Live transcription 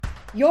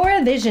You're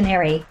a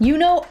visionary. You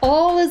know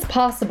all is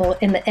possible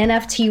in the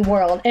NFT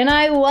world, and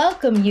I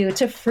welcome you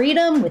to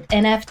Freedom with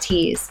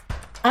NFTs.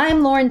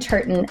 I'm Lauren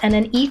Turton, and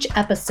in each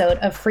episode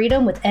of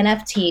Freedom with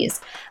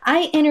NFTs,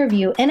 I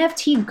interview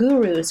NFT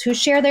gurus who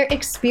share their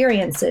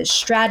experiences,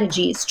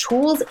 strategies,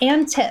 tools,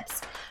 and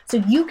tips so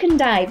you can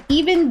dive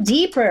even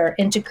deeper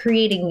into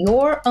creating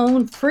your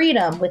own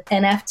freedom with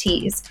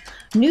NFTs.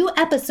 New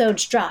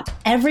episodes drop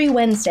every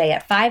Wednesday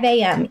at 5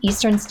 a.m.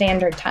 Eastern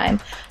Standard Time,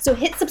 so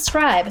hit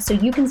subscribe so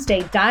you can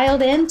stay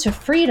dialed in to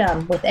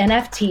Freedom with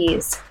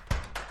NFTs.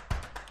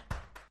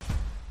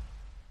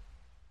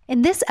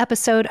 In this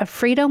episode of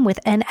Freedom with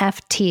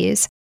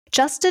NFTs,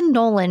 Justin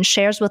Nolan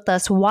shares with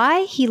us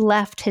why he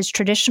left his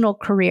traditional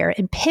career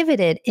and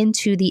pivoted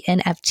into the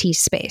NFT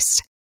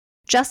space.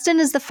 Justin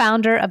is the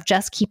founder of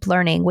Just Keep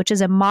Learning, which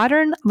is a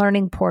modern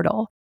learning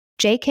portal.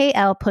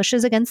 JKL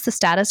pushes against the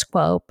status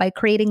quo by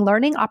creating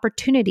learning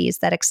opportunities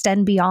that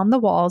extend beyond the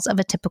walls of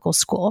a typical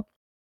school.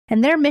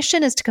 And their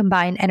mission is to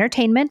combine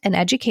entertainment and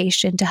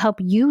education to help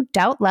you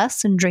doubt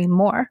less and dream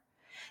more.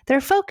 Their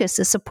focus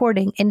is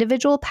supporting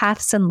individual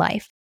paths in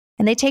life,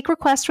 and they take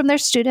requests from their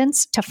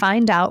students to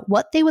find out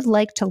what they would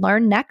like to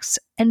learn next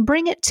and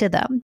bring it to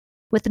them.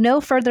 With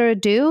no further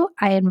ado,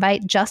 I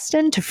invite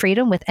Justin to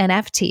Freedom with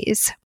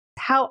NFTs.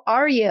 How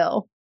are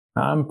you?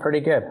 I'm pretty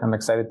good. I'm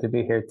excited to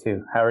be here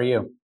too. How are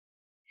you?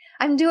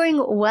 I'm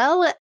doing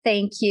well,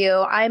 thank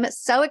you. I'm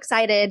so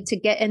excited to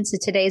get into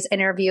today's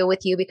interview with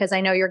you because I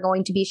know you're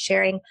going to be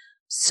sharing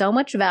so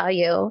much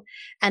value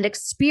and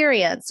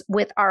experience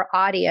with our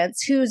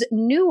audience who's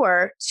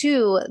newer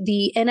to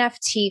the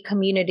NFT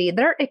community.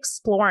 They're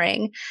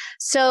exploring.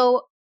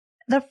 So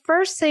the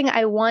first thing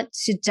I want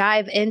to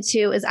dive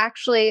into is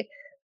actually,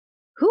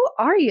 who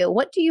are you?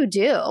 What do you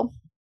do?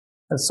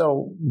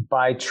 So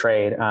by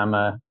trade, I'm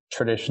a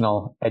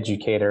traditional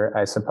educator,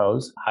 I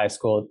suppose, high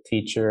school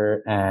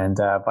teacher and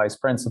vice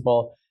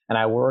principal. And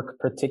I work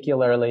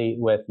particularly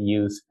with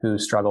youth who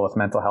struggle with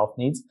mental health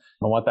needs.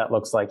 And what that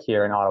looks like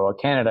here in Ottawa,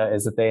 Canada,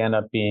 is that they end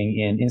up being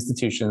in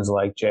institutions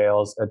like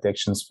jails,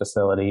 addictions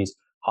facilities,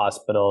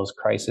 hospitals,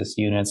 crisis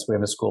units. We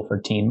have a school for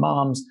teen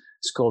moms,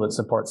 school that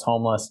supports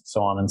homeless,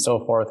 so on and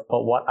so forth.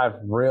 But what I've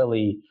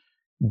really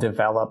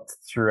developed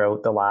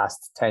throughout the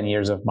last 10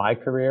 years of my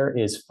career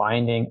is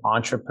finding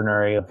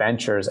entrepreneurial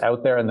ventures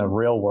out there in the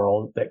real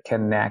world that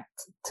connect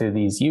to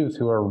these youth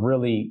who are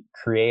really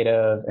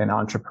creative and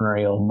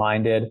entrepreneurial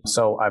minded.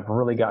 So I've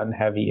really gotten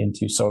heavy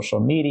into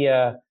social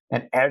media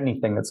and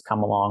anything that's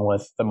come along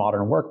with the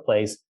modern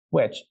workplace,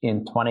 which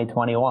in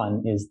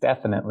 2021 is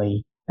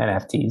definitely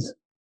NFTs.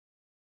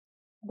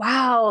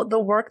 Wow, the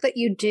work that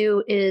you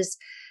do is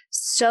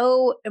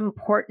so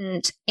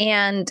important.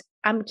 And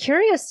I'm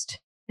curious to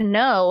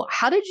know,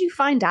 how did you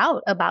find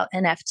out about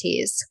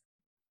NFTs?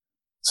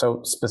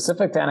 So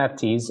specific to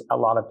NFTs, a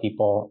lot of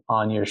people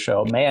on your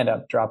show may end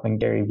up dropping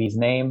Gary Vee's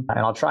name. And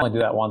I'll try and do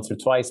that once or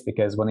twice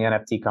because when the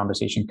NFT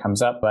conversation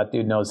comes up, that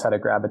dude knows how to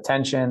grab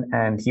attention.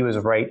 And he was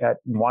right at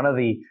one of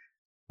the,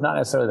 not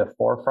necessarily the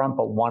forefront,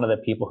 but one of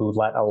the people who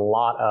let a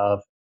lot of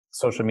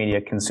social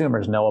media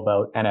consumers know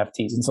about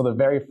NFTs. And so the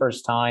very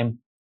first time,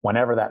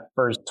 whenever that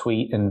first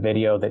tweet and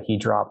video that he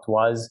dropped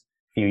was,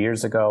 few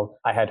years ago,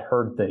 I had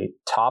heard the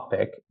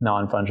topic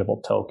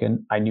non-fungible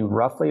token. I knew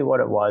roughly what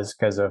it was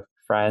because of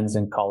friends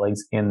and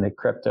colleagues in the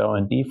crypto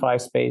and DeFi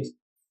space,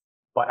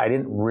 but I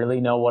didn't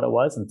really know what it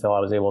was until I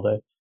was able to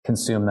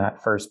consume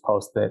that first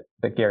post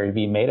that Gary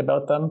Vee made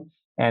about them.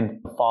 And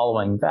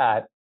following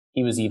that,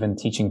 he was even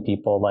teaching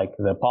people like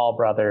the Paul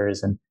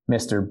brothers and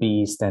Mr.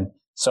 Beast and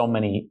so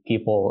many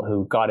people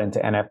who got into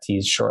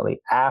NFTs shortly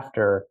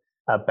after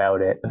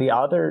about it. The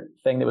other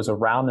thing that was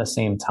around the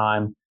same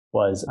time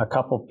was a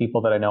couple of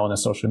people that I know in the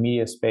social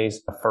media space.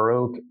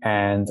 Farouk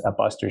and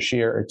Buster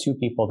Shear are two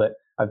people that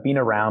I've been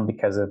around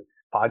because of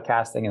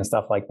podcasting and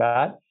stuff like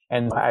that.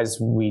 And as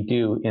we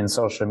do in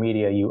social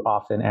media, you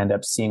often end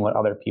up seeing what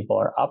other people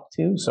are up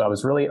to. So I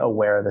was really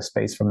aware of the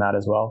space from that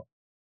as well.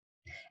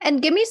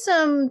 And give me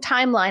some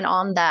timeline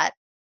on that.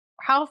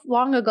 How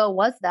long ago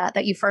was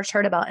that you first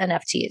heard about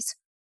NFTs?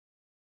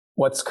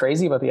 What's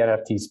crazy about the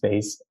NFT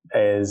space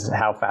is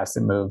how fast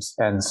it moves.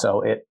 And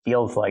so it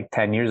feels like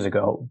 10 years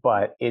ago,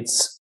 but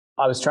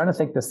I was trying to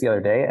think this the other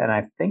day, and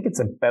I think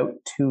it's about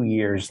 2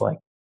 years, like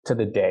to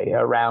the day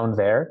around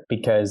there,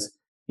 because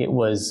it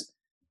was,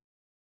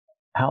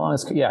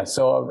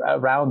 so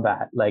around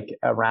that, like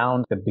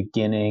around the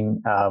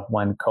beginning of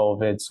when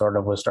COVID sort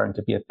of was starting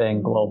to be a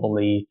thing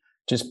globally,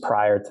 just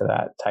prior to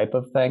that type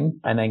of thing,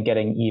 and then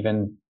getting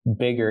even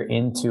bigger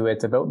into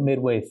it about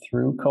midway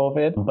through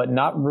COVID, but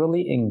not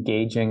really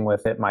engaging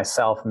with it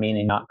myself,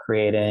 meaning not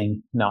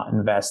creating, not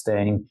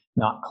investing,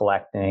 not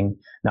collecting,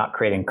 not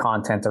creating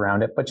content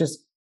around it, but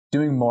just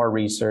doing more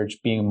research,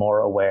 being more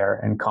aware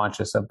and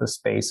conscious of the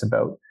space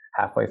about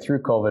halfway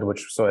through COVID,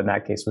 which so in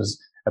that case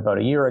was about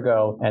a year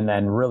ago, and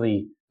then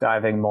really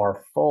diving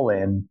more full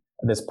in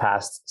this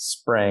past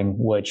spring,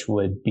 which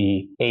would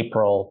be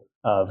April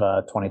of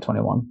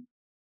 2021.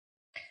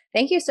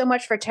 Thank you so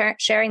much for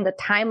sharing the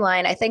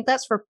timeline. I think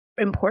that's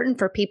important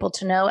for people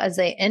to know as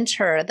they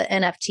enter the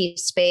NFT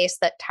space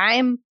that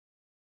time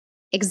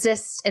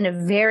exists in a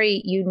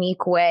very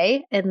unique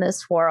way in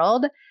this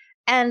world.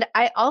 And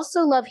I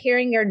also love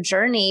hearing your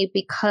journey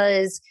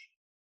because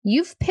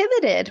you've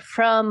pivoted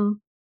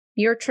from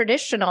your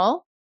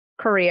traditional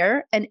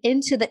career and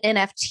into the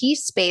NFT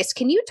space.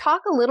 Can you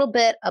talk a little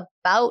bit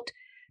about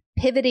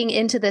pivoting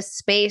into this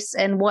space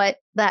and what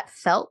that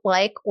felt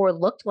like or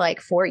looked like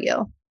for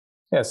you?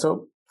 Yeah.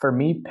 So for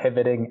me,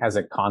 pivoting as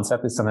a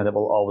concept is something that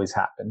will always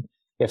happen.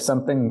 If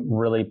something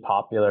really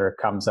popular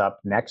comes up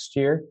next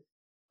year,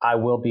 I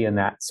will be in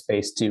that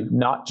space too,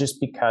 not just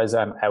because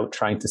I'm out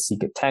trying to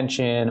seek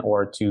attention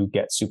or to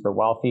get super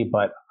wealthy,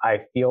 but I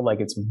feel like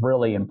it's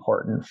really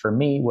important for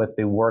me with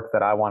the work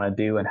that I want to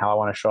do and how I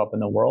want to show up in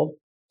the world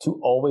to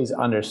always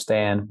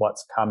understand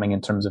what's coming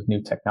in terms of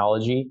new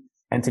technology.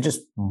 And to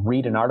just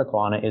read an article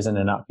on it isn't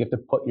enough. You have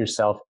to put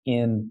yourself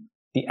in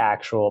the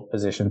actual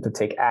position to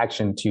take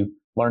action, to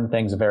learn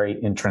things very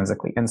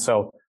intrinsically. And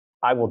so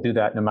I will do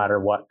that no matter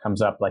what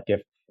comes up. Like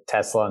if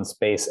Tesla and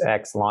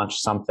SpaceX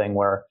launch something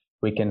where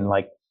we can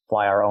like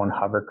fly our own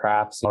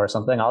hovercrafts or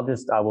something,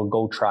 I will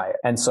go try it.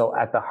 And so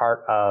at the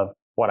heart of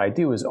what I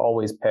do is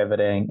always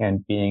pivoting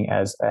and being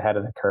as ahead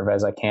of the curve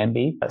as I can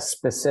be.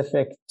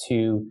 Specific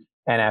to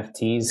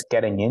NFTs,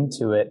 getting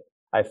into it,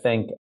 I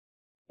think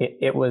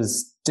it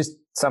was just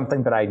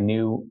something that I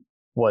knew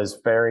was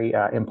very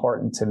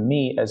important to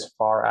me as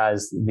far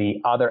as the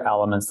other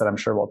elements that I'm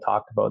sure we'll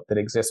talk about that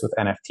exist with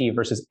NFT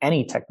versus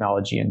any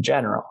technology in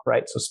general,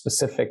 right? So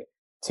specific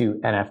to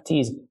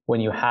NFTs, when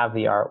you have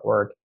the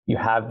artwork, you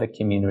have the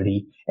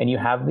community, and you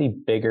have the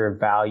bigger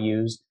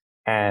values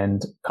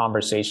and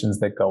conversations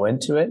that go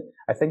into it,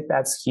 I think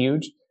that's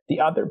huge. The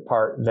other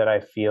part that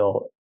I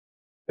feel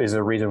is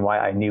a reason why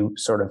I knew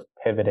sort of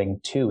pivoting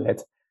to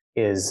it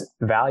is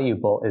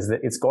valuable is that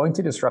it's going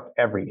to disrupt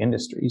every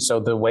industry. So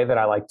the way that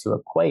I like to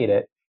equate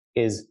it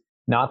is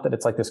not that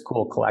it's like this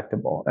cool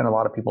collectible, and a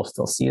lot of people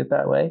still see it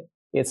that way.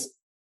 It's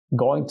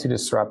going to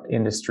disrupt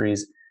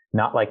industries,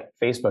 not like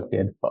Facebook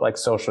did, but like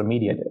social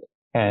media did.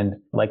 And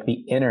like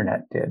the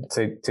internet did,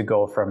 to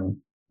go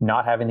from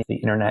not having the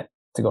internet,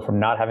 to go from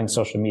not having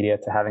social media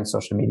to having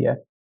social media.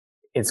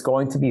 It's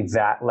going to be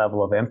that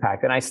level of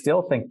impact. And I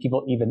still think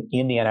people even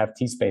in the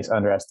NFT space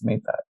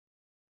underestimate that.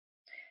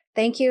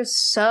 Thank you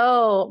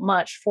so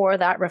much for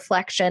that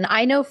reflection.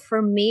 I know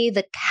for me,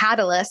 the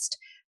catalyst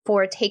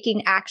for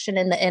taking action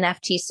in the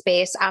NFT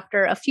space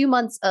after a few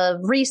months of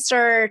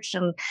research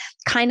and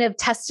kind of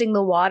testing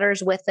the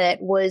waters with it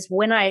was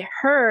when I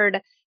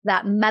heard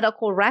that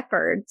medical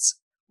records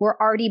were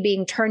already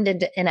being turned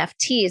into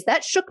NFTs.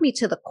 That shook me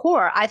to the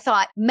core. I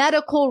thought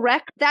medical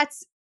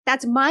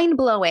that's mind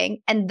blowing.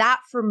 And that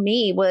for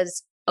me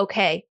was,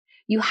 okay,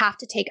 you have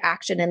to take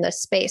action in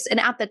this space. And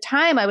at the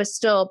time I was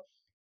still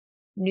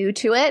new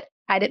to it.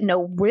 I didn't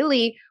know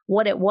really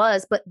what it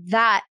was, but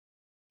that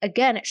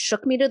again, it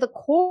shook me to the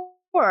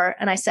core.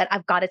 And I said,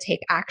 I've got to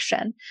take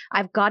action.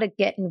 I've got to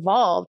get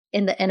involved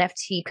in the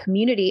NFT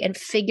community and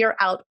figure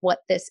out what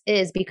this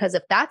is. Because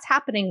if that's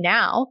happening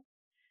now,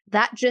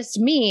 that just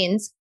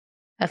means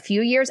a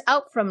few years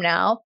out from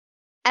now,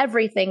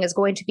 everything is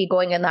going to be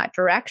going in that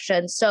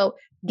direction. So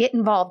get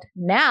involved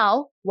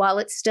now while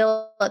it's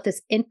still at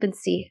this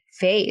infancy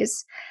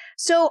phase.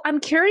 So I'm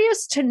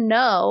curious to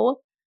know,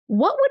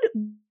 what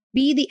would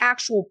be the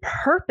actual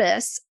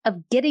purpose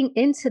of getting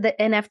into the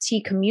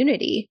NFT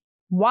community?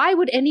 Why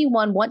would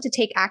anyone want to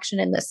take action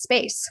in this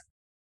space?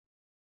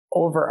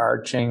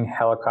 Overarching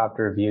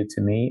helicopter view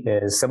to me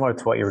is similar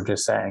to what you were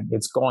just saying.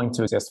 It's going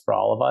to exist for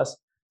all of us.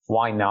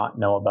 Why not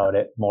know about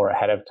it more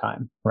ahead of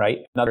time, right?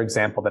 Another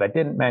example that I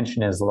didn't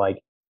mention is like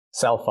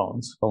cell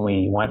phones. When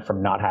we went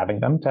from not having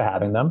them to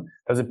having them,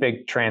 there was a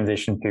big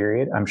transition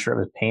period. I'm sure it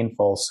was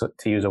painful,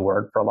 to use a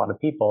word, for a lot of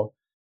people.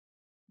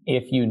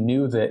 If you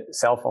knew that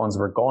cell phones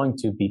were going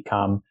to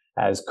become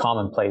as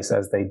commonplace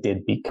as they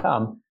did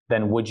become,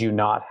 then would you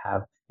not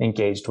have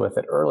engaged with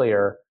it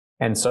earlier?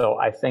 And so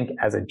I think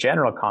as a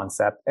general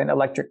concept, and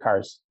electric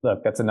cars,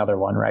 look, that's another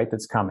one, right?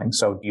 That's coming.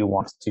 So do you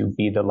want to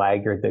be the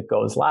laggard that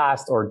goes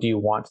last, or do you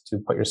want to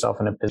put yourself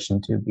in a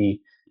position to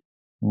be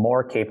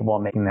more capable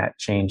of making that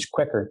change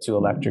quicker to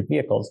electric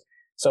vehicles?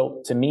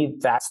 So to me,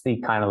 that's the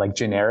kind of like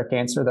generic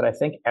answer that I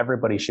think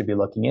everybody should be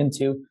looking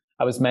into.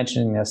 I was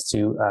mentioning this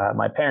to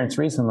my parents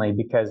recently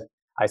because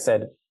I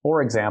said,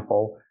 for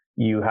example,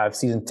 you have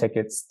season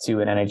tickets to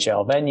an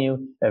NHL venue.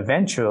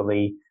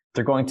 Eventually,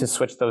 they're going to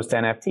switch those to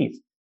NFTs.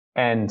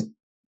 And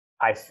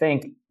I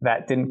think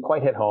that didn't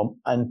quite hit home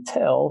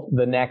until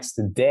the next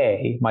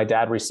day, my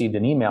dad received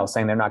an email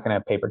saying they're not going to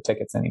have paper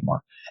tickets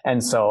anymore.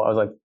 And so I was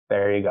like,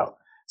 there you go.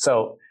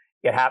 So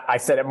I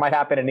said it might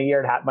happen in a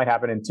year, it might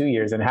happen in 2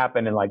 years, and it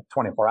happened in like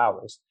 24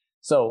 hours.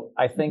 So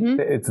I think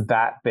that it's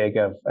that big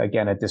of,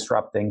 again, a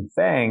disrupting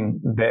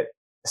thing that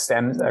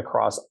stems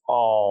across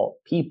all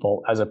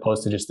people, as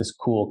opposed to just this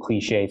cool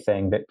cliche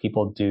thing that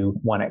people do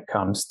when it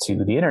comes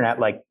to the internet,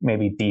 like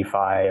maybe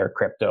DeFi or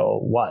crypto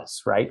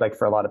was, right? Like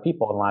for a lot of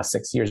people in the last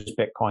 6 years,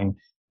 Bitcoin,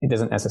 it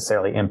doesn't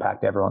necessarily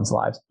impact everyone's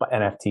lives, but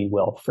NFT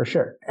will for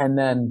sure. And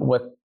then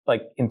with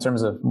like in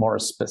terms of more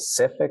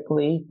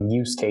specifically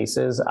use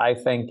cases, I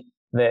think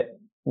that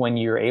when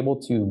you're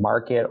able to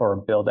market or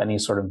build any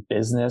sort of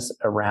business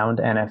around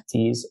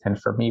NFTs,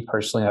 and for me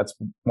personally, that's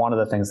one of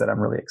the things that I'm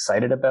really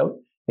excited about.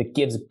 It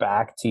gives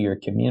back to your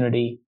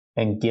community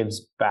and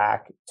gives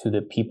back to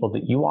the people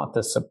that you want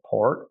to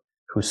support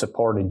who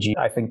supported you.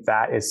 I think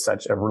that is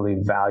such a really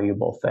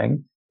valuable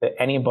thing that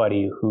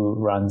anybody who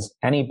runs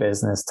any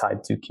business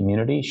tied to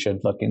community should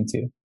look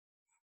into.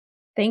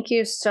 Thank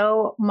you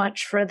so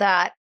much for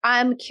that.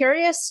 I'm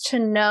curious to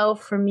know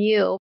from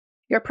you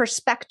your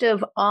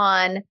perspective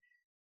on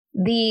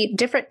the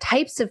different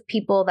types of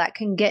people that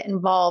can get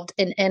involved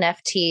in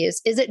NFTs.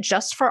 Is it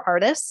just for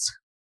artists?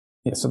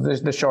 Yeah, so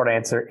the short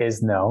answer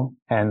is no.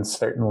 And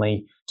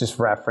certainly just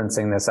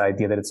referencing this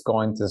idea that it's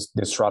going to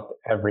disrupt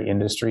every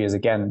industry is,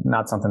 again,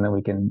 not something that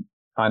we can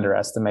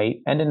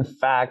underestimate. And in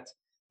fact,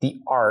 the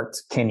art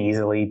can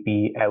easily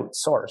be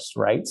outsourced,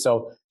 right?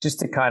 So just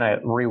to kind of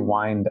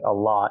rewind a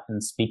lot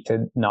and speak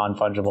to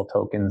non-fungible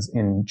tokens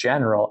in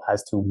general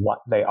as to what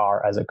they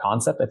are as a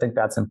concept, I think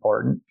that's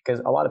important because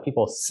a lot of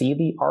people see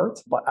the art,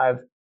 but I've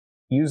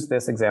used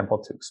this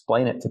example to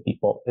explain it to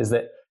people is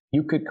that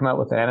you could come out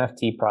with an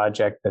NFT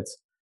project that's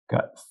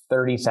got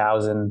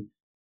 30,000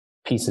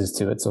 pieces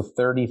to it. So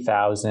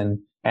 30,000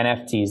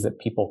 NFTs that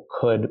people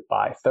could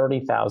buy,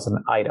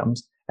 30,000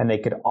 items, and they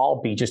could all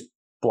be just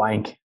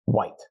blank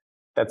white.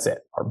 That's it.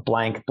 Or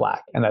blank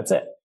black. And that's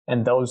it.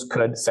 And those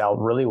could sell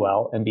really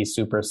well and be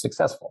super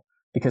successful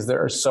because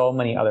there are so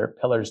many other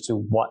pillars to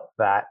what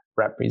that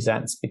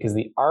represents because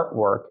the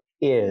artwork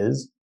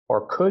is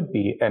or could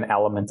be an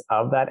element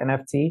of that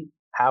NFT.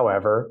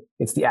 However,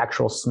 it's the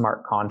actual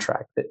smart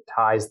contract that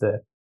ties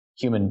the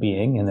human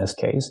being, in this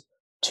case,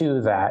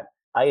 to that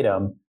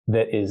item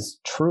that is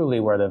truly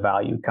where the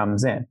value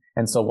comes in.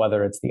 And so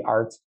whether it's the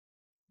art,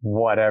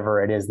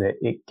 whatever it is that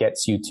it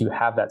gets you to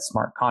have that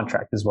smart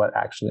contract is what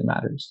actually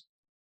matters.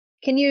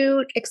 Can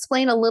you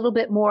explain a little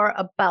bit more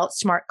about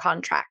smart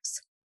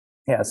contracts?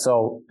 Yeah,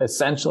 so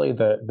essentially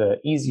the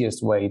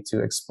easiest way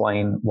to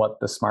explain what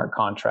the smart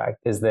contract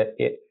is that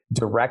it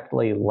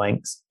directly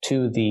links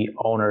to the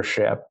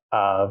ownership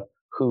of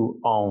who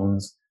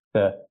owns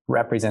the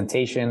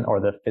representation or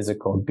the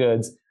physical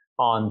goods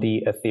on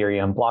the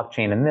Ethereum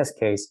blockchain in this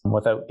case,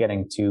 without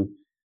getting too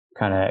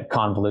kind of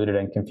convoluted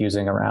and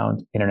confusing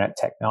around internet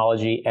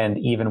technology. And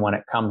even when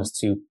it comes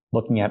to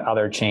looking at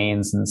other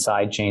chains and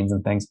side chains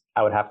and things,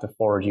 I would have to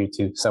forward you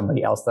to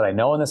somebody else that I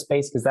know in the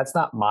space because that's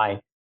not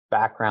my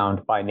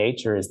background by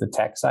nature, is the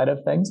tech side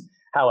of things.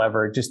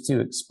 However, just to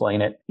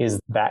explain it, is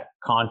that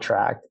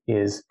contract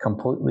is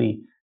completely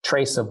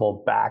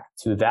traceable back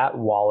to that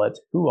wallet,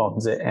 who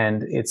owns it.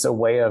 And it's a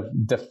way of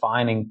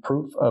defining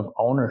proof of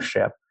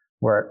ownership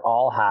where it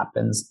all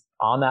happens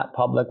on that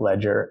public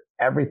ledger.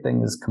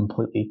 Everything is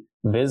completely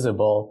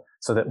visible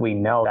so that we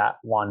know that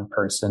one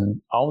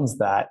person owns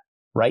that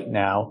right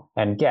now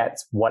and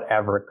gets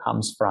whatever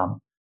comes from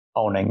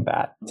owning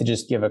that. To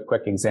just give a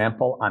quick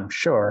example, I'm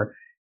sure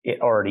it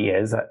already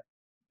is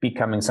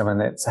becoming something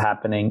that's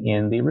happening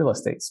in the real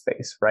estate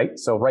space, right?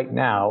 So right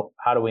now,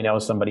 how do we know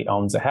somebody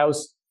owns a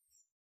house?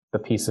 The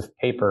piece of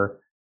paper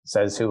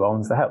says who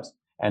owns the house.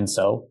 And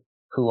so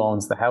who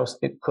owns the house?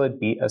 It could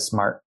be a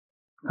smart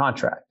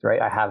contract,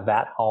 right? I have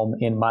that home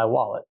in my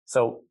wallet.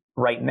 So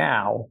right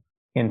now,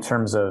 in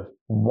terms of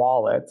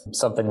wallet,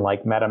 something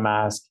like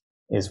MetaMask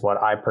is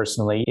what I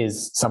personally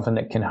is something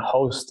that can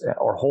host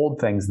or hold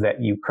things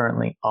that you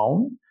currently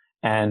own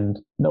and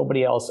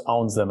nobody else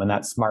owns them. And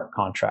that smart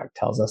contract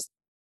tells us.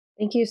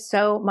 Thank you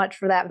so much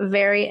for that.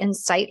 Very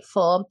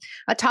insightful.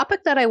 A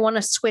topic that I want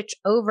to switch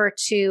over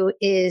to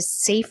is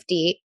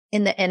safety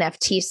in the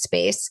NFT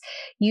space.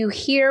 You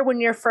hear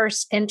when you're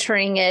first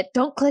entering it,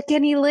 don't click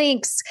any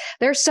links.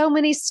 There's so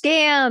many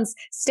scams.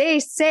 Stay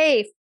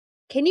safe.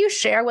 Can you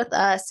share with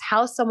us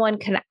how someone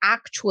can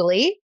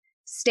actually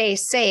stay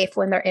safe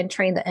when they're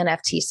entering the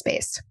NFT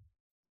space?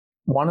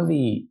 One of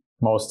the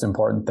most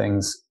important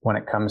things when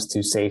it comes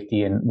to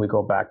safety, and we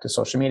go back to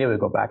social media, we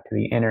go back to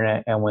the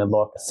internet, and we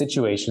look at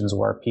situations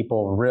where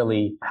people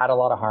really had a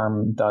lot of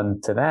harm done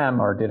to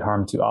them or did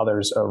harm to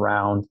others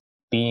around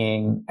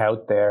being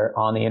out there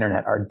on the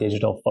internet, our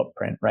digital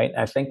footprint, right?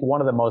 I think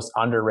one of the most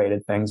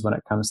underrated things when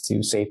it comes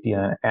to safety in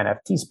an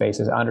NFT space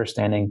is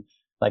understanding,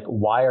 like,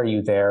 why are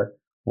you there?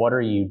 What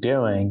are you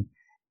doing?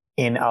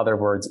 In other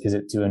words, is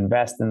it to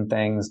invest in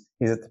things?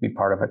 Is it to be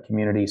part of a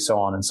community? So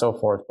on and so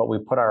forth. But we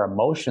put our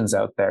emotions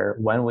out there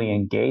when we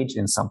engage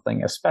in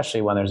something,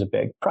 especially when there's a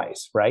big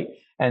price, right?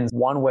 And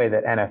one way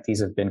that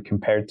NFTs have been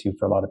compared to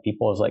for a lot of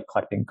people is like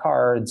collecting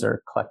cards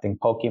or collecting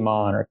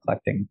Pokemon or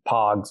collecting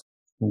Pogs,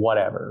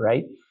 whatever,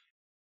 right?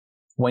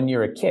 When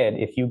you're a kid,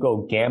 if you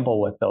go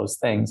gamble with those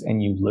things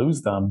and you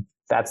lose them,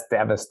 that's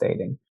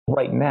devastating.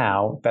 Right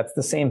now, that's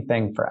the same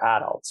thing for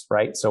adults,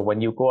 right? So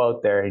when you go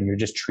out there and you're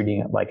just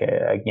treating it like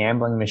a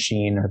gambling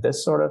machine or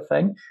this sort of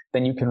thing,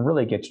 then you can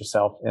really get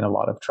yourself in a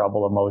lot of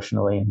trouble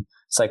emotionally and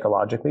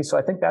psychologically. So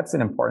I think that's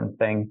an important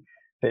thing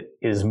that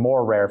is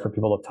more rare for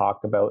people to talk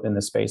about in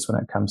the space when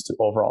it comes to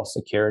overall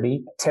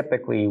security.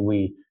 Typically,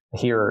 we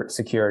hear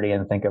security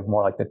and think of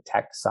more like the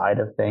tech side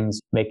of things,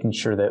 making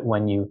sure that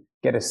when you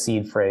get a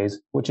seed phrase,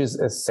 which is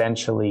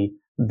essentially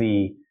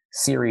the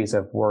series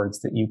of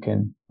words that you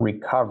can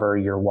recover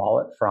your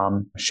wallet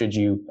from should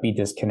you be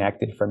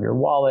disconnected from your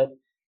wallet.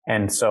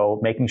 And so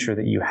making sure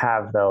that you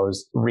have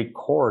those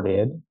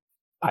recorded,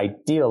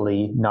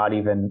 ideally not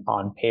even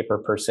on paper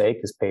per se,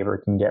 because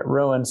paper can get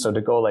ruined. So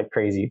to go like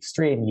crazy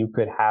extreme, you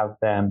could have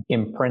them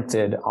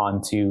imprinted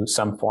onto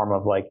some form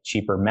of like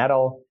cheaper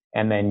metal,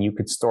 and then you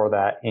could store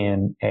that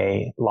in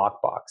a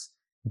lockbox.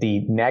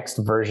 The next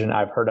version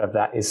I've heard of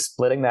that is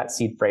splitting that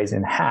seed phrase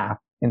in half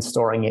and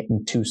storing it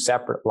in two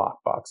separate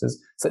lockboxes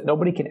so that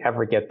nobody can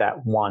ever get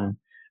that one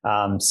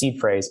seed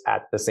phrase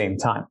at the same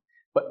time.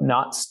 But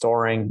not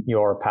storing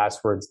your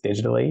passwords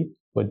digitally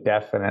would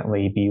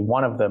definitely be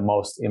one of the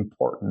most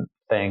important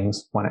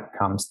things when it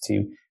comes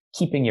to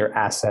keeping your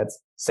assets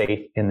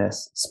safe in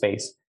this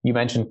space. You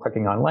mentioned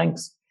clicking on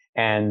links.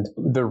 And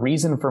the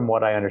reason, from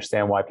what I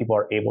understand, why people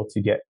are able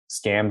to get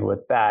scammed with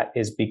that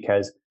is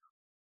because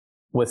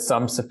with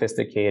some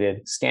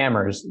sophisticated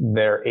scammers,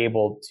 they're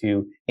able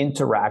to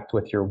interact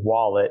with your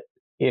wallet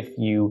if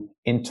you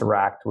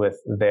interact with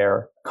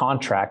their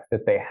contract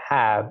that they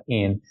have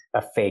in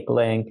a fake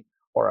link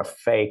or a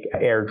fake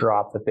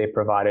airdrop that they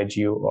provided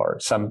you, or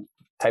some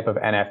type of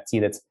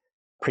NFT that's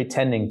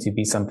pretending to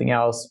be something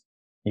else.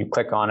 You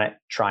click on it,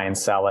 try and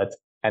sell it.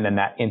 And then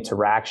that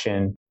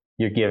interaction,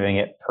 you're giving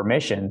it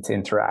permission to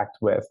interact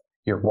with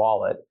your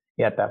wallet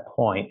at that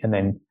point. And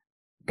then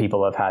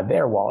people have had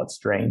their wallets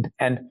drained.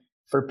 And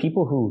for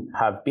people who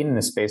have been in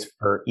this space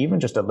for even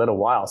just a little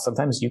while,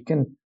 sometimes you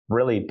can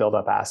really build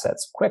up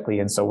assets quickly.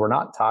 And so we're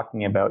not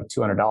talking about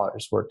 $200.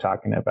 We're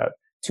talking about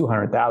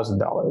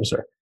 $200,000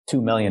 or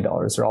 $2 million. There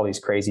are all these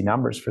crazy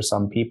numbers for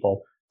some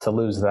people. To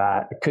lose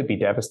that, it could be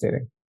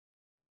devastating.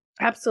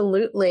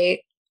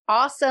 Absolutely.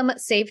 Awesome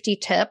safety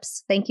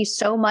tips. Thank you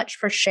so much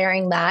for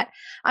sharing that.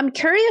 I'm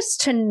curious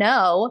to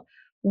know,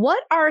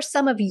 what are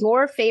some of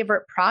your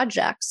favorite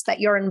projects that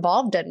you're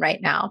involved in right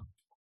now?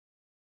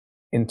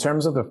 In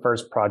terms of the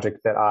first project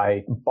that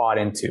I bought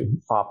into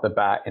off the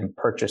bat and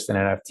purchased an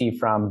NFT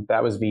from,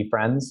 that was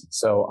VeeFriends.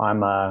 So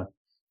I'm a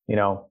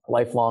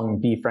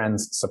lifelong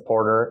VeeFriends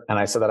supporter. And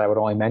I said that I would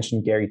only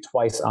mention Gary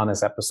twice on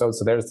this episode.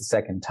 So there's the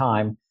second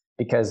time,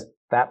 because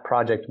that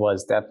project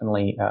was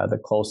definitely the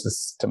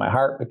closest to my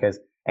heart, because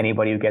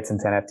anybody who gets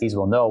into NFTs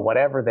will know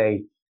whatever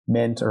they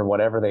mint or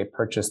whatever they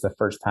purchase the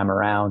first time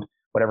around,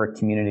 whatever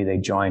community they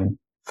join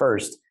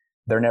first,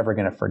 they're never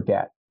going to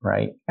forget.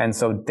 Right. And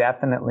so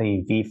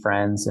definitely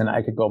VeeFriends, and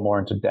I could go more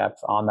into depth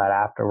on that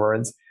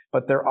afterwards,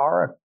 but there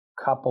are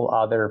a couple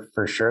other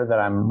for sure that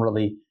I'm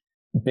really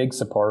big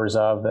supporters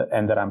of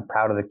and that I'm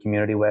proud of the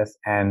community with.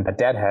 And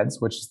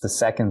Deadheads, which is the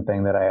second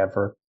thing that I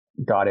ever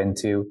got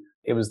into.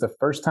 It was the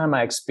first time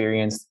I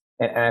experienced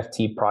an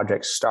NFT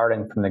project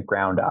starting from the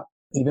ground up.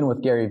 Even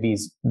with Gary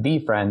Vee's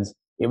VeeFriends,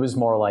 it was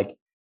more like,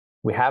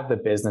 we have the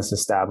business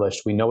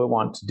established. We know what we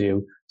want to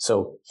do.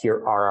 So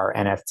here are our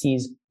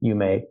NFTs. You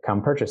may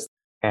come purchase them.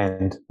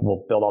 And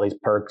we'll build all these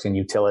perks and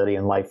utility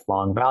and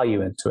lifelong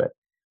value into it.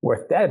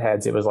 With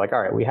Deadheads, it was like,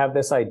 all right, we have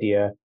this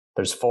idea.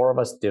 There's 4 of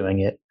us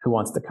doing it. Who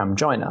wants to come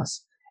join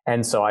us?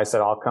 And so I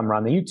said, I'll come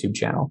run the YouTube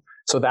channel.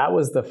 So that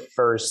was the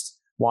first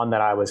one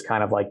that I was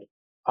kind of like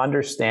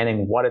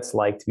understanding what it's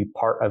like to be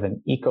part of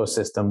an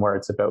ecosystem where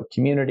it's about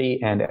community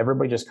and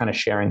everybody just kind of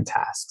sharing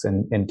tasks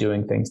and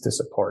doing things to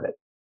support it.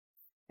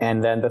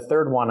 And then the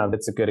third one of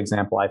it's a good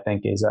example, I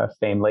think, is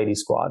Fame Lady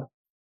Squad.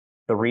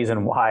 The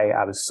reason why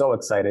I was so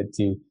excited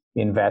to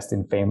invest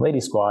in Fame Lady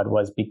Squad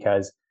was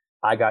because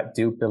I got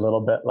duped a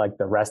little bit like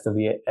the rest of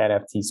the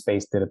NFT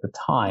space did at the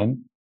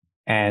time,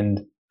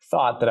 and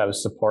thought that I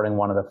was supporting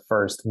one of the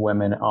first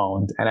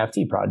women-owned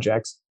NFT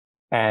projects.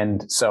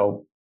 And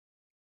so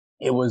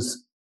it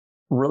was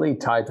really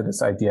tied to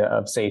this idea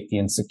of safety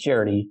and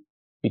security,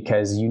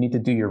 because you need to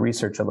do your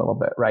research a little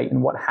bit, right?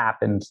 And what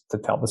happened, to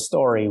tell the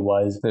story,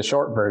 was the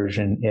short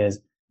version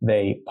is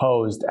they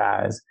posed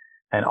as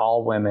an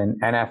all-women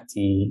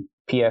NFT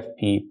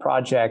PFP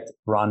project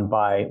run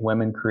by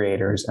women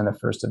creators and the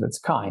first of its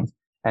kind.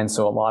 And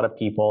so a lot of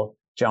people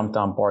jumped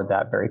on board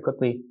that very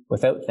quickly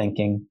without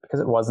thinking, because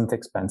it wasn't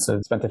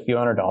expensive, spent a few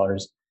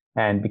 $100s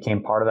and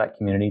became part of that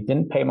community,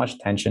 didn't pay much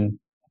attention.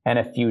 And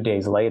a few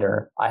days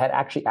later, I had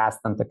actually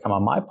asked them to come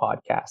on my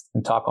podcast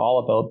and talk all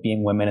about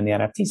being women in the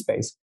NFT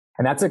space.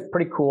 And that's a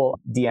pretty cool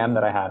DM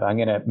that I have. I'm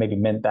going to maybe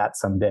mint that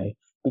someday,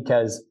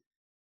 because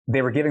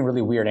they were giving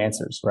really weird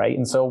answers, right?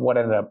 And so what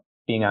ended up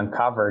being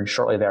uncovered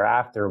shortly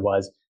thereafter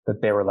was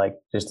that they were like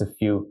just a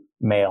few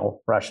male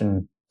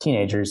Russian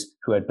teenagers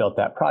who had built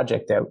that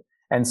project out.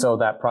 And so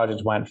that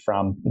project went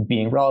from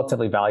being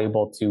relatively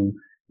valuable to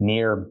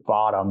near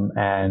bottom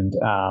and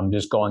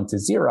just going to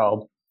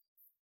zero.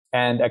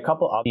 And a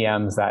couple of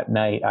DMs that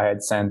night, I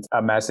had sent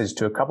a message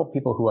to a couple of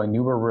people who I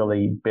knew were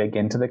really big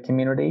into the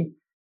community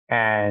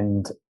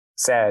and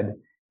said,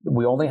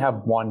 we only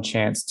have one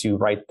chance to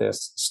write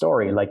this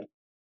story. Like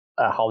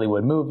a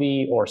Hollywood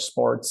movie or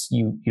sports,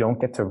 you don't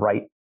get to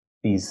write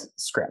these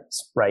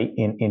scripts, right?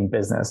 In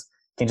business.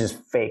 can just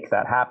fake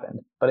that happened.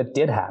 But it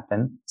did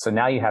happen. So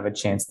now you have a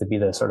chance to be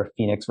the sort of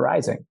Phoenix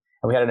Rising.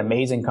 And we had an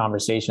amazing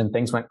conversation.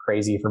 Things went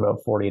crazy for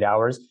about 48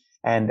 hours.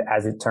 And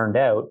as it turned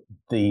out,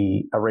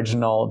 the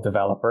original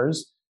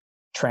developers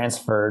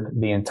transferred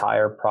the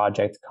entire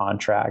project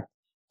contract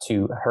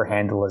to her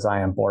handle as I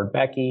Am Bored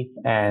Becky.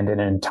 And an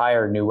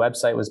entire new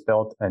website was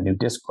built, a new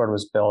Discord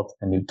was built,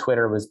 a new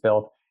Twitter was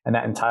built, and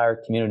that entire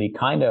community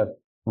kind of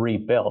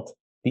rebuilt.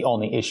 The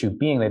only issue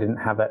being they didn't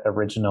have that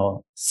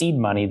original seed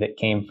money that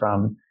came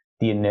from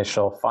the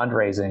initial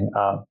fundraising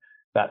of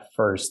that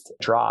first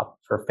drop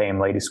for Fame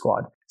Lady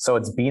Squad. So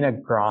it's been a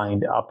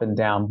grind up and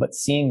down, but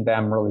seeing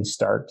them really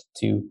start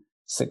to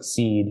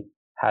succeed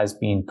has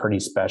been pretty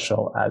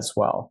special as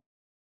well.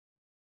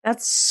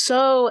 That's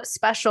so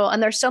special.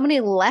 And there's so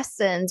many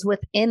lessons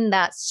within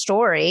that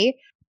story.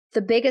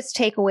 The biggest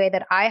takeaway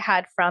that I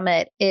had from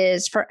it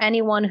is for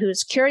anyone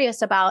who's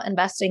curious about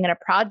investing in a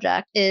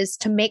project is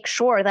to make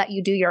sure that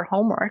you do your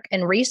homework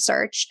and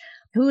research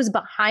who's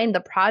behind the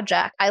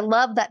project. I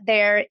love that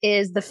there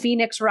is the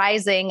Phoenix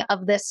Rising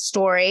of this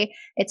story.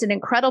 It's an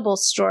incredible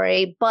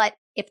story. But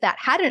if that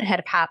hadn't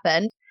have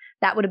happened,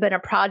 that would have been a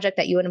project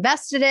that you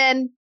invested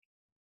in,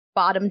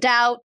 bottomed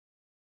out,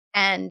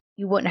 and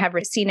you wouldn't have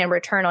seen a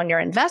return on your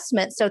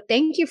investment. So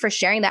thank you for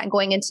sharing that and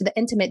going into the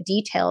intimate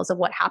details of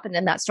what happened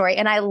in that story.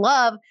 And I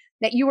love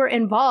that you were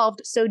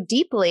involved so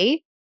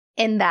deeply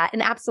in that.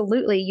 And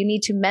absolutely, you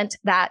need to mint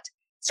that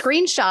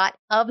screenshot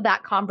of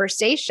that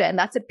conversation.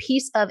 That's a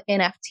piece of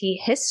NFT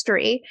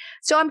history.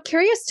 So I'm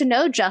curious to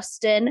know,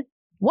 Justin,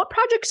 what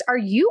projects are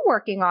you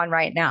working on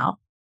right now?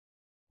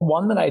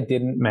 One that I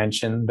didn't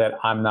mention that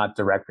I'm not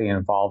directly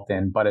involved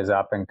in, but is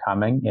up and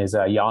coming is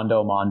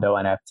Yondo Mondo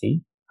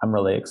NFT. I'm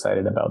really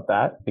excited about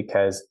that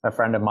because a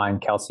friend of mine,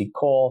 Kelsey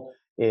Cole,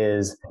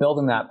 is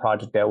building that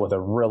project out with a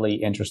really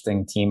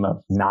interesting team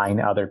of 9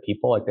 other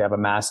people. Like they have a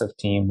massive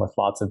team with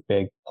lots of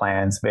big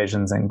plans,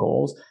 visions, and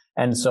goals.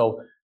 And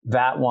so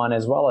that one,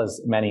 as well as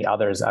many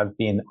others, I've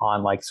been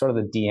on like sort of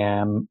the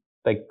DM,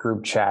 like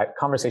group chat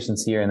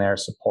conversations here and there,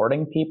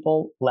 supporting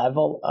people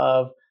level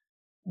of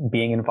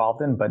being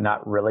involved in, but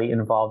not really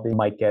involved in.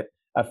 Might get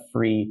a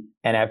free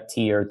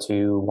NFT or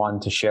two, one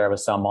to share with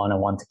someone and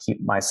one to keep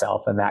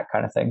myself and that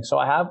kind of thing. So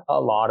I have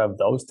a lot of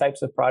those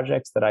types of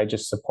projects that I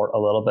just support a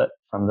little bit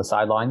from the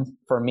sidelines.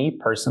 For me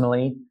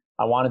personally,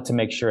 I wanted to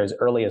make sure as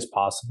early as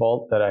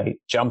possible that I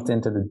jumped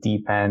into the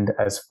deep end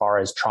as far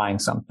as trying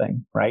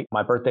something, right?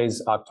 My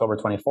birthday's October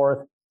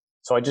 24th.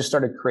 So I just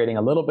started creating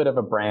a little bit of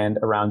a brand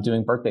around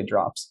doing birthday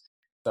drops.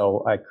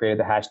 So I created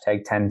the hashtag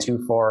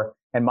 1024.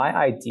 And my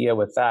idea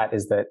with that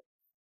is that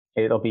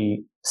it'll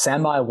be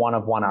semi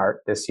one-of-one art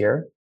this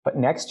year, but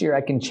next year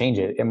I can change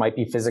it. It might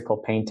be physical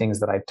paintings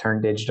that I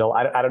turn digital.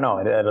 I don't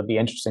know. It'll be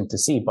interesting to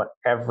see. But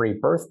every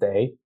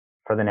birthday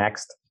for the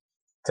next,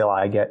 till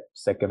I get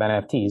sick of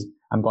NFTs,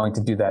 I'm going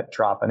to do that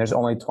drop. And there's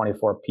only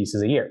 24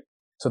 pieces a year.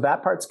 So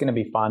that part's going to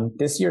be fun.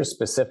 This year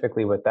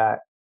specifically with that,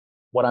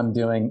 what I'm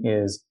doing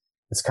is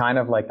it's kind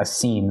of like a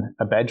scene,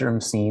 a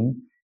bedroom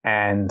scene.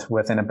 And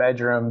within a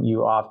bedroom,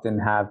 you often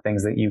have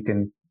things that you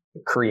can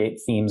create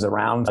themes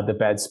around. The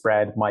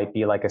bedspread might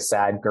be like a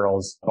sad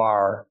girls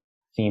bar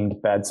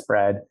themed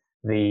bedspread.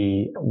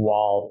 The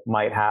wall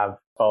might have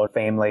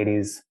Fame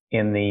ladies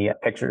in the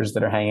pictures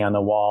that are hanging on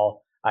the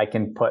wall. I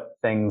can put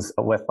things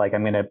with like,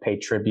 I'm going to pay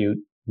tribute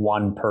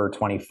 1 per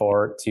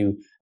 24 to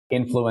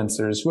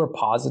influencers who are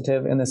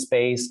positive in the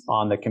space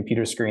on the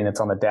computer screen that's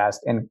on the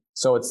desk. And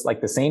so it's like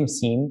the same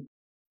scene,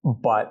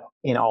 but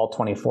in all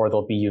 24,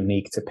 they'll be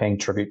unique to paying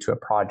tribute to a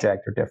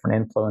project or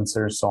different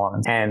influencers, so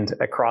on. And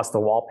across the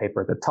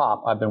wallpaper at the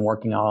top, I've been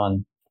working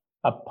on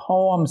a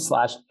poem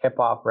 / hip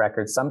hop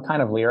record, some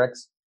kind of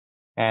lyrics.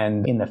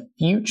 And in the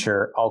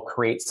future, I'll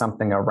create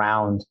something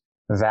around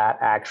that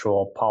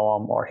actual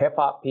poem or hip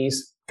hop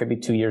piece. Could be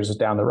 2 years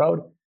down the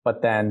road,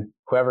 but then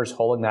whoever's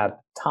holding that at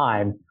the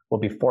time will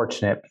be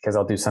fortunate because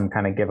I'll do some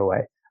kind of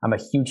giveaway. I'm a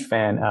huge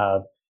fan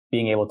of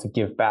being able to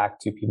give back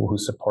to people who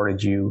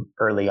supported you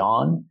early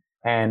on.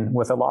 And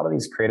with a lot of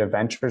these creative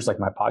ventures, like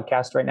my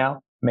podcast right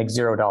now, make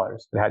 $0.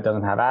 It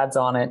doesn't have ads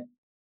on it.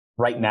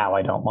 Right now,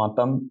 I don't want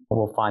them.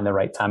 We'll find the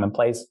right time and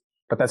place.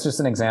 But that's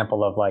just an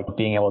example of like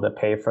being able to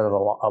pay for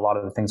a lot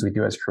of the things we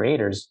do as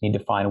creators. You need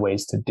to find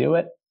ways to do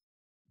it,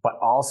 but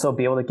also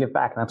be able to give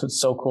back. And that's what's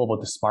so cool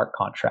about the smart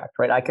contract,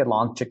 right? I could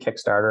launch a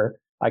Kickstarter.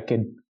 I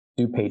could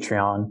do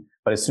Patreon.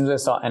 But as soon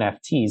as I saw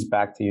NFTs,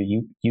 back to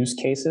your use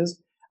cases,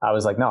 I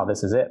was like, no,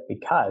 this is it.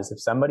 Because if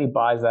somebody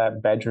buys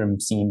that bedroom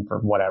scene for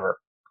whatever,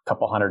 a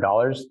couple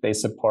 $100, they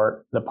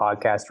support the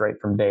podcast right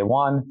from day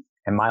one.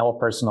 And my whole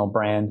personal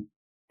brand,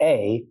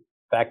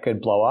 that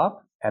could blow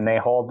up and they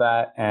hold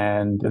that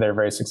and they're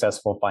very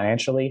successful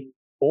financially.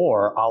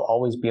 Or I'll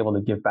always be able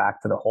to give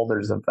back to the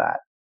holders of that.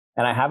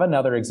 And I have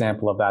another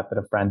example of that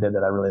a friend did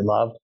that I really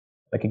loved.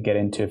 I could get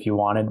into if you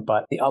wanted,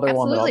 but the other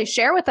one. Absolutely.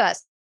 Share with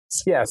us.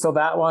 Yeah. So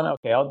that one,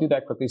 okay, I'll do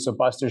that quickly. So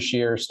Buster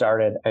Shear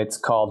started, it's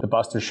called The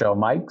Buster Show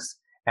Mics.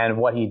 And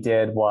what he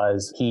did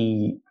was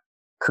he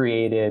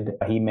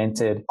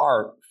minted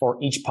art for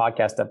each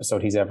podcast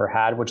episode he's ever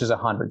had, which is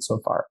 100 so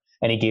far.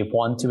 And he gave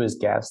one to his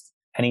guest.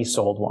 and he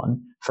sold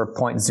one for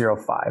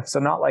 0.05. So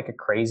not like a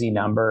crazy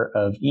number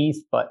of ETH,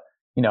 but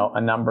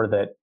a number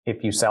that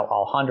if you sell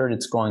all 100,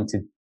 it's going to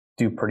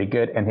do pretty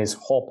good. And his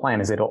whole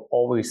plan is it'll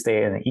always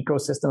stay in the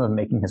ecosystem of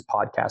making his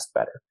podcast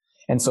better.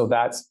 And so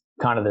that's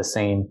kind of the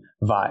same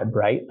vibe,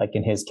 right? Like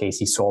in his case,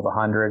 he sold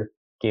 100,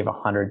 gave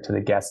 100 to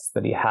the guests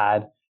that he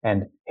had.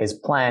 And his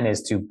plan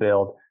is to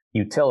build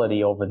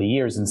utility over the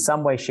years in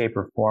some way, shape,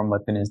 or form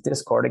within his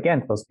Discord.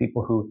 Again, those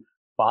people who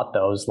bought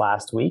those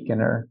last week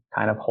and are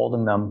kind of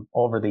holding them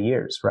over the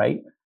years, right?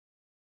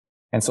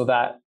 And so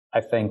that,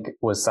 I think,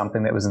 was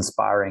something that was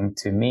inspiring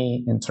to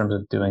me in terms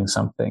of doing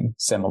something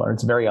similar.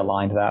 It's very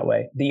aligned that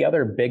way. The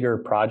other bigger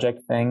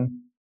project thing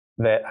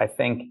that I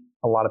think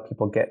a lot of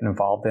people get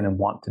involved in and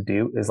want to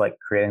do is like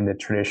creating the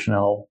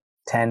traditional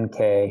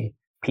 10K,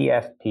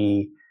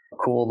 PFP,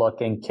 cool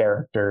looking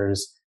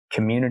characters,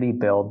 community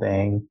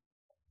building,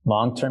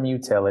 long-term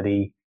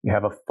utility. You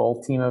have a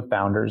full team of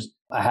founders.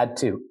 I had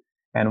two,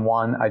 and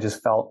one I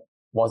just felt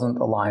wasn't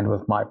aligned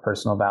with my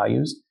personal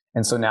values.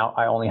 And so now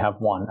I only have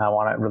one. I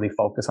want to really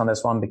focus on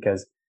this one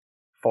because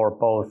for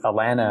both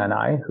Alana and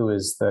I, who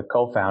is the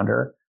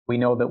co-founder, we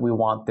know that we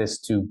want this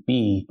to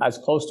be as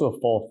close to a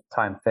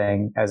full-time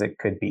thing as it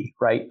could be,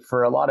 right?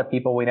 For a lot of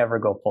people, we never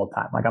go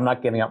full-time. Like, I'm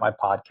not giving up my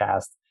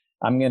podcast.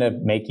 I'm going to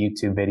make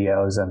YouTube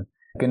videos and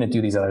I'm going to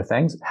do these other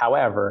things.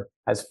 However,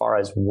 as far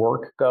as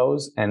work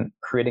goes and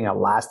creating a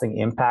lasting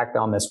impact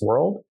on this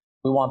world,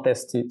 we want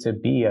this to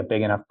be a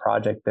big enough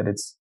project that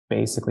it's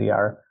basically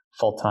our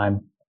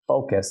full-time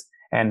focus.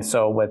 And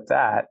so with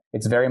that,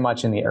 it's very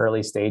much in the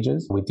early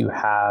stages. We do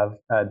have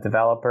a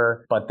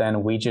developer, but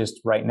then we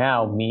just right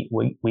now meet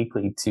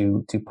weekly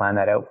to plan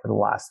that out for the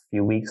last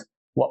few weeks.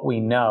 What we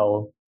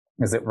know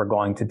is that we're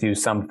going to do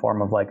some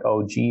form of like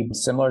OG,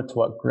 similar to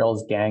what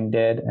Grill's Gang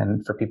did.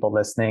 And for people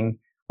listening,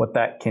 what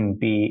that can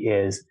be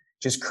is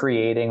just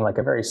creating like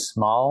a very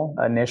small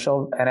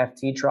initial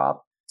NFT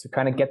drop to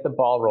kind of get the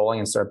ball rolling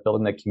and start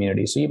building the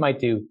community. So you might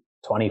do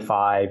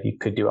 25, you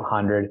could do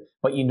 100,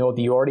 but you know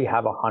that you already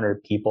have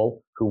 100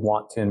 people who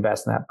want to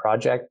invest in that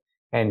project,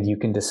 and you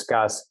can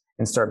discuss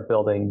and start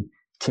building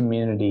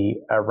community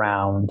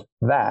around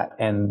that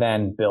and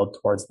then build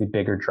towards the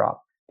bigger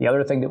drop. The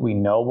other thing that we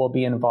know will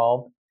be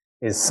involved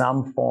is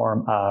some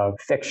form of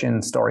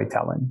fiction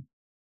storytelling.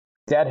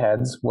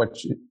 Deadheads,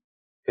 which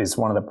is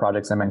one of the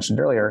projects I mentioned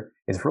earlier,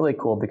 is really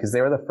cool because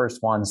they were the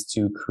first ones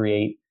to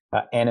create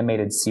an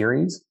animated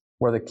series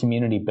where the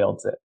community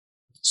builds it.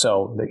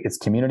 So it's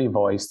community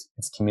voiced,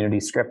 it's community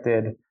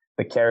scripted,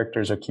 the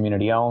characters are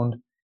community owned,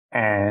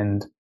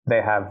 and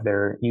they have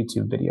their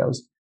YouTube videos,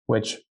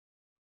 which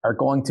are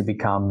going to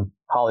become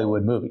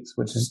Hollywood movies,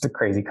 which is just a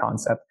crazy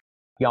concept.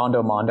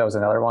 Yondo Mondo is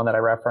another one that I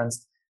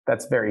referenced.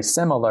 That's very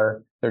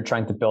similar. They're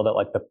trying to build it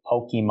like the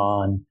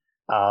Pokemon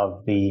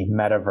of the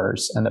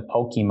metaverse and the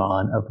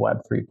Pokemon of Web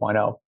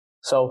 3.0.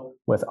 So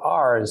with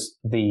ours,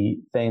 the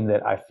thing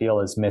that I feel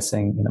is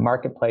missing in the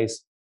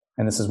marketplace,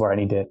 and this is where I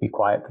need to be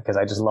quiet because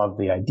I just love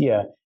the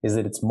idea, is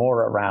that it's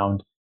more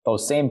around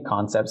those same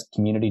concepts,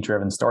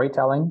 community-driven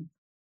storytelling,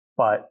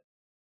 but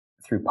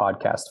through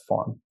podcast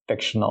form,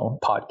 fictional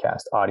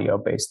podcast,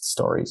 audio-based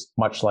stories,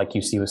 much like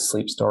you see with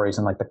Sleep Stories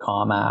and like the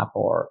Calm app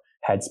or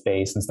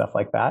Headspace and stuff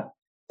like that,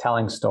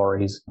 telling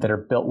stories that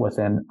are built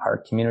within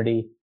our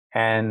community.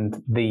 And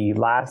the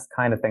last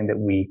kind of thing that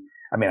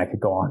I could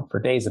go on for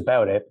days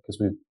about it because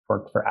we've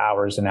worked for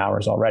hours and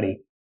hours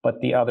already, but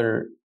the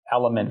other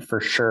element for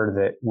sure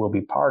that will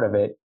be part of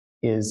it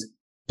is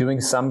doing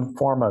some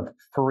form of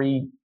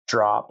free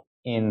drop,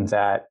 in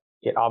that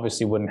it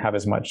obviously wouldn't have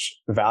as much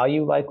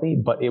value likely,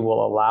 but it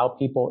will allow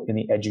people in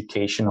the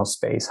educational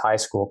space, high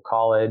school,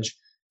 college,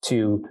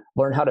 to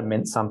learn how to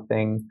mint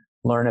something,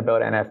 learn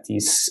about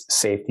NFT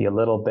safety a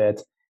little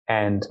bit,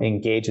 and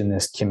engage in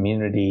this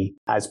community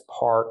as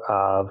part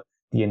of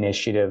the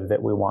initiative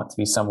that we want to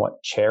be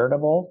somewhat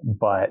charitable,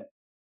 but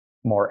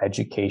more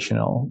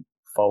educational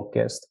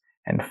focused.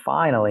 And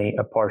finally,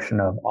 a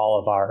portion of all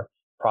of our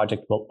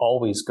project will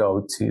always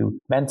go to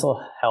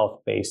mental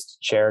health-based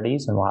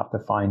charities, and we'll have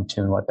to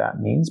fine-tune what that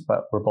means.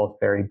 But we're both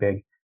very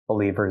big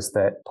believers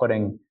that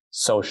putting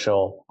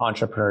social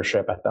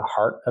entrepreneurship at the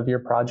heart of your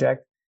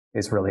project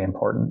is really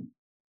important.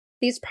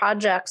 These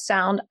projects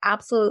sound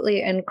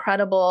absolutely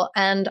incredible.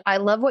 And I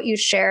love what you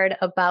shared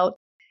about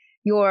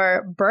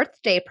your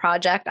birthday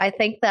project. I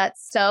think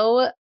that's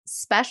so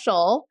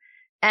special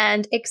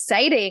and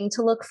exciting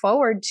to look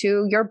forward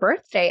to your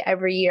birthday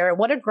every year.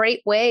 What a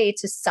great way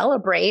to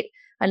celebrate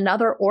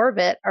another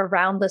orbit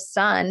around the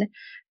sun.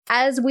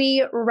 As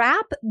we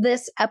wrap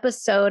this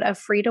episode of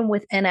Freedom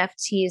with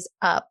NFTs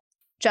up,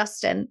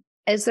 Justin,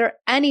 is there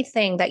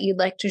anything that you'd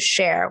like to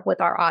share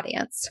with our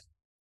audience?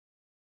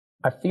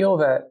 I feel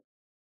that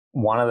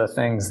one of the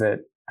things that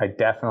I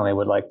definitely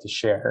would like to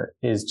share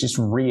is just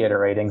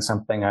reiterating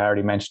something I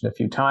already mentioned a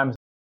few times.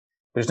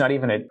 There's not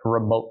even a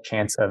remote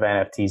chance of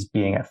NFTs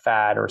being a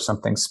fad or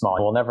something small.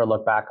 We'll never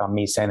look back on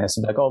me saying this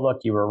and be like, oh, look,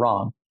 you were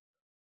wrong.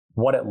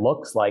 What it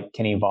looks like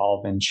can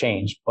evolve and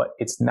change, but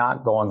it's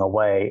not going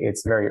away.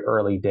 It's very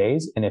early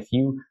days. And if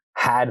you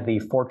had the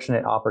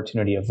fortunate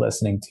opportunity of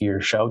listening to your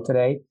show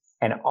today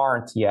and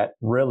aren't yet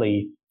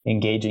really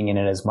engaging in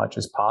it as much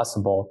as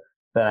possible,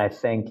 then I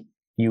think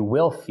you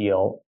will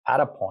feel at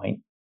a point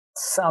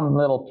some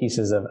little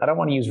pieces of, I don't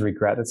want to use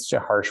regret, that's such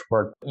a harsh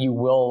word. You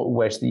will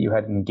wish that you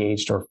had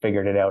engaged or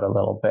figured it out a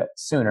little bit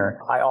sooner.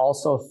 I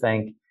also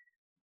think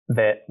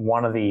that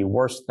one of the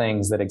worst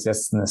things that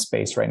exists in this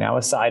space right now,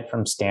 aside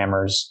from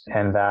scammers,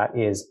 and that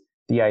is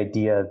the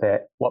idea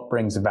that what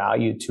brings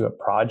value to a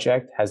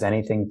project has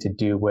anything to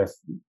do with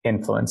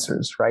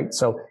influencers, right?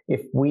 So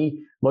if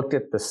we looked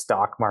at the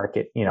stock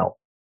market,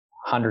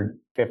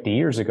 150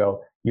 years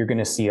ago, you're going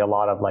to see a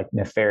lot of like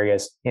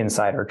nefarious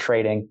insider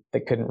trading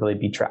that couldn't really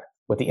be tracked.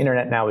 With the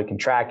internet now, we can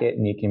track it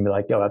and you can be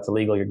like, yo, that's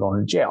illegal. You're going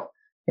to jail.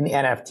 In the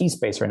NFT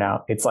space right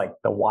now, it's like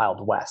the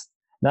Wild West.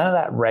 None of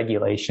that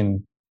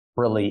regulation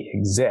really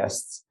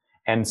exists.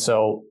 And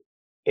so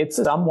it's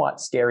a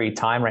somewhat scary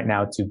time right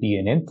now to be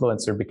an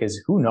influencer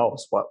because who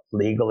knows what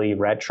legally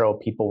retro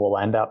people will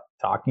end up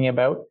talking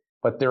about.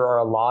 But there are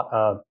a lot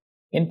of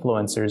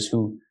influencers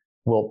who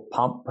will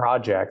pump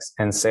projects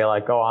and say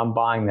like, oh, I'm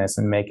buying this,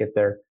 and make it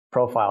their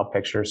profile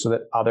picture so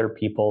that other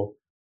people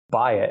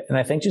buy it. And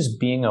I think just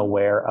being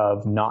aware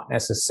of not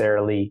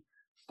necessarily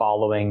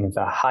following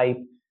the hype,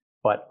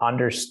 but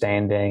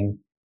understanding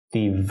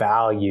the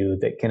value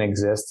that can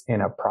exist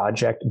in a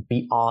project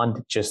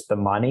beyond just the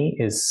money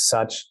is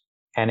such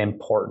an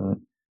important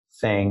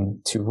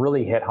thing to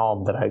really hit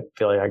home that I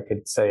feel like I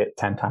could say it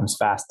 10 times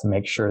fast to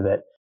make sure that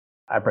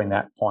I bring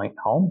that point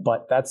home.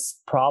 But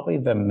that's probably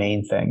the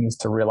main thing, is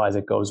to realize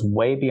it goes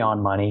way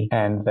beyond money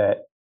and that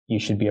you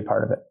should be a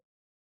part of it.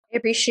 I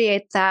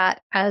appreciate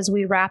that as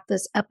we wrap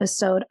this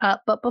episode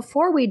up. But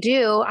before we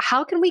do,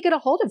 how can we get a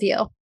hold of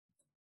you?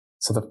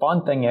 So the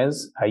fun thing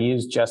is I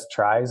use Just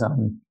Tries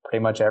on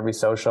pretty much every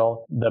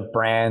social. The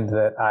brand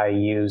that I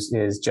use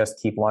is Just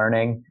Keep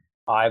Learning.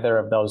 Either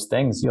of those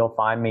things, you'll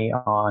find me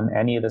on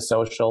any of the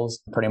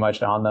socials, pretty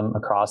much on them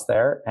across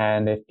there.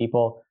 And if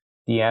people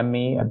DM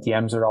me,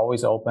 DMs are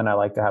always open. I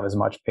like to have as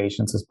much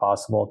patience as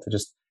possible to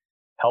just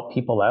help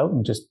people out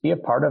and just be a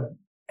part of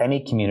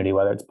any community,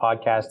 whether it's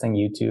podcasting,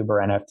 YouTube, or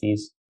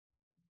NFTs.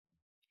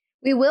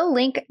 We will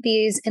link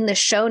these in the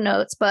show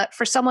notes, but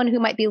for someone who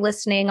might be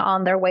listening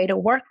on their way to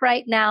work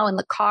right now in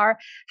the car,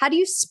 how do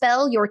you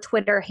spell your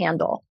Twitter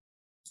handle?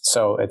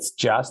 So it's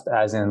just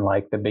as in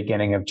like the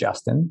beginning of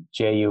Justin,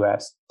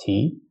 Just,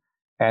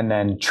 and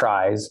then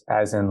tries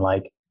as in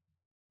like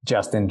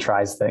Justin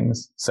tries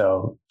things.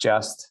 So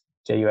just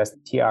JUSTRIES.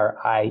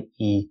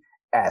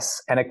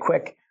 And a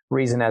quick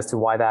reason as to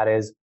why that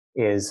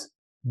is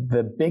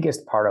the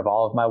biggest part of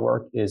all of my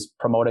work is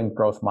promoting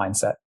growth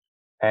mindset.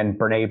 And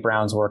Brene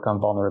Brown's work on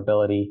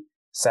vulnerability,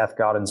 Seth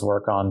Godin's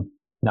work on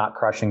not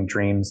crushing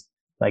dreams.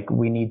 Like,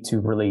 we need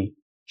to really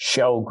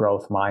show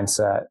growth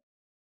mindset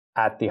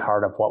at the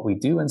heart of what we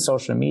do in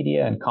social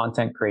media and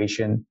content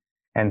creation.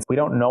 And we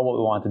don't know what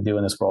we want to do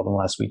in this world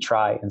unless we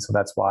try. And so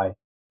that's why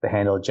the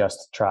handle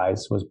Just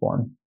Tries was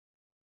born.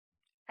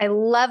 I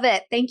love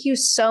it. Thank you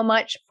so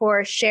much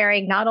for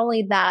sharing not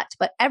only that,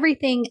 but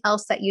everything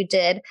else that you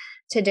did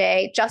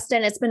today.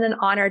 Justin, it's been an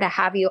honor to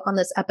have you on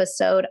this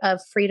episode of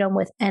Freedom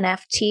with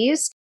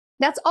NFTs.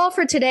 That's all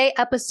for today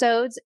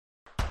episodes.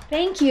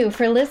 Thank you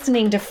for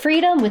listening to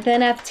Freedom with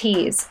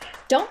NFTs.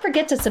 Don't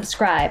forget to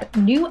subscribe.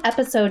 New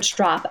episodes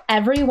drop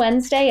every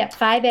Wednesday at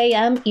 5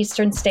 a.m.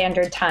 Eastern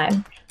Standard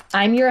Time.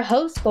 I'm your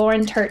host,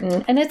 Lauren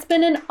Turton, and it's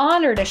been an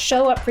honor to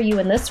show up for you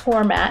in this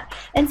format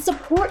and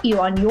support you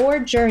on your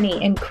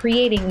journey in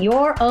creating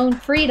your own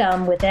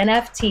freedom with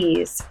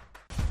NFTs.